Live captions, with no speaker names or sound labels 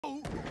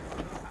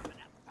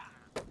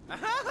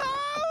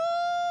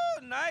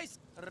Nice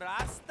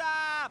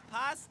Rasta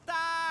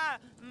pasta,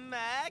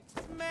 Max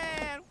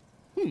man.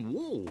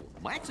 Whoa,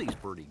 Maxie's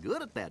pretty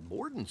good at that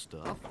boarding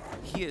stuff.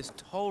 He is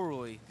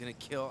totally gonna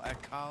kill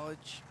at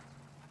college.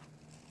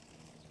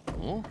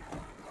 Huh?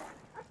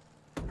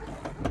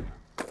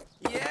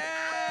 Yeah!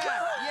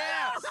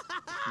 Yes!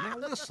 Now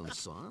listen,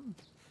 son.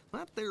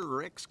 That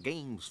there X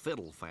Games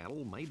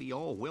fiddle-faddle may be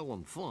all well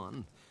and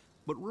fun,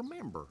 but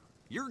remember,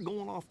 you're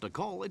going off to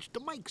college to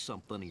make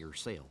something of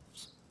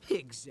yourselves.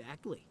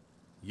 Exactly.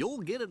 You'll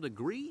get a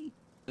degree,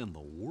 and the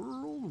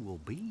world will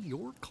be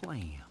your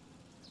clam.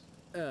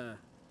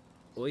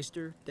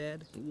 Oyster,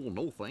 Dad? Oh,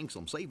 no thanks,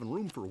 I'm saving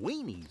room for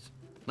weenies.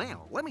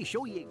 Now, let me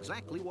show you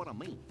exactly what I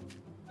mean.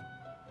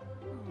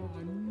 Oh,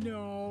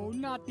 no,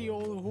 not the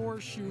old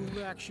horseshoe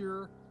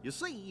lecture. You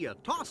see,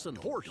 tossing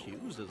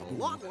horseshoes is a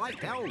lot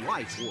like how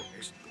life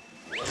works.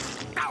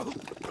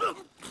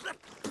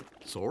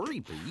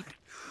 Sorry, Pete.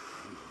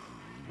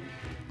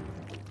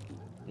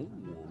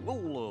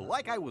 Well,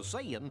 like I was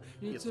saying,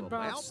 It's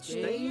about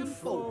staying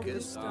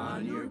focused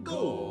on your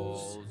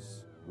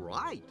goals.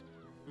 Right.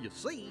 You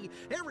see,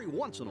 every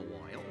once in a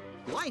while,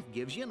 life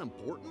gives you an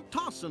important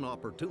tossing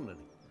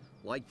opportunity.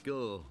 Like,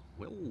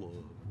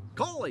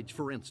 college,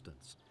 for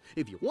instance.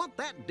 If you want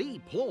that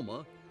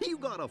diploma, you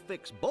gotta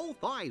fix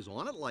both eyes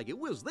on it like it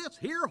was this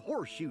here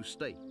horseshoe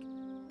stake.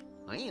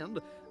 And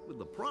with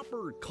the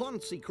proper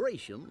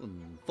consecration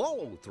and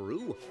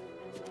follow-through,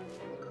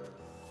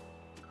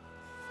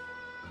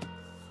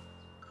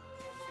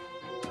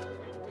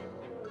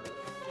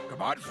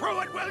 Come on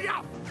through it, will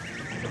ya?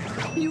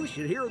 you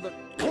should hear the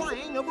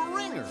clang of a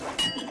ringer.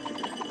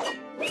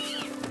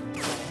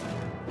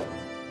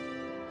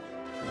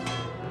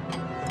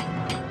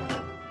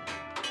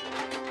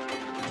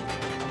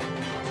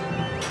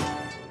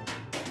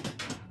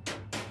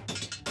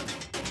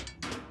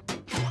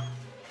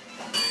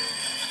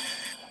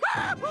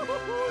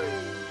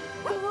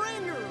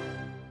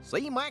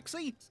 See,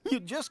 Maxie?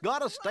 You just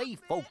gotta stay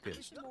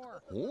focused.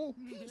 Oh?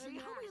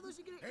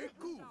 Hey,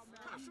 Goof.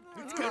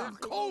 It's getting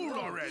cold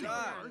already.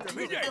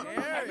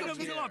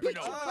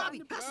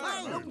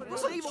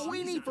 Save a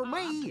weenie for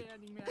me.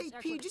 Hey,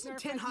 P, just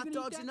 10 hot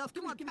dogs enough.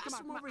 Come on, pass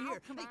them over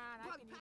here. Hey,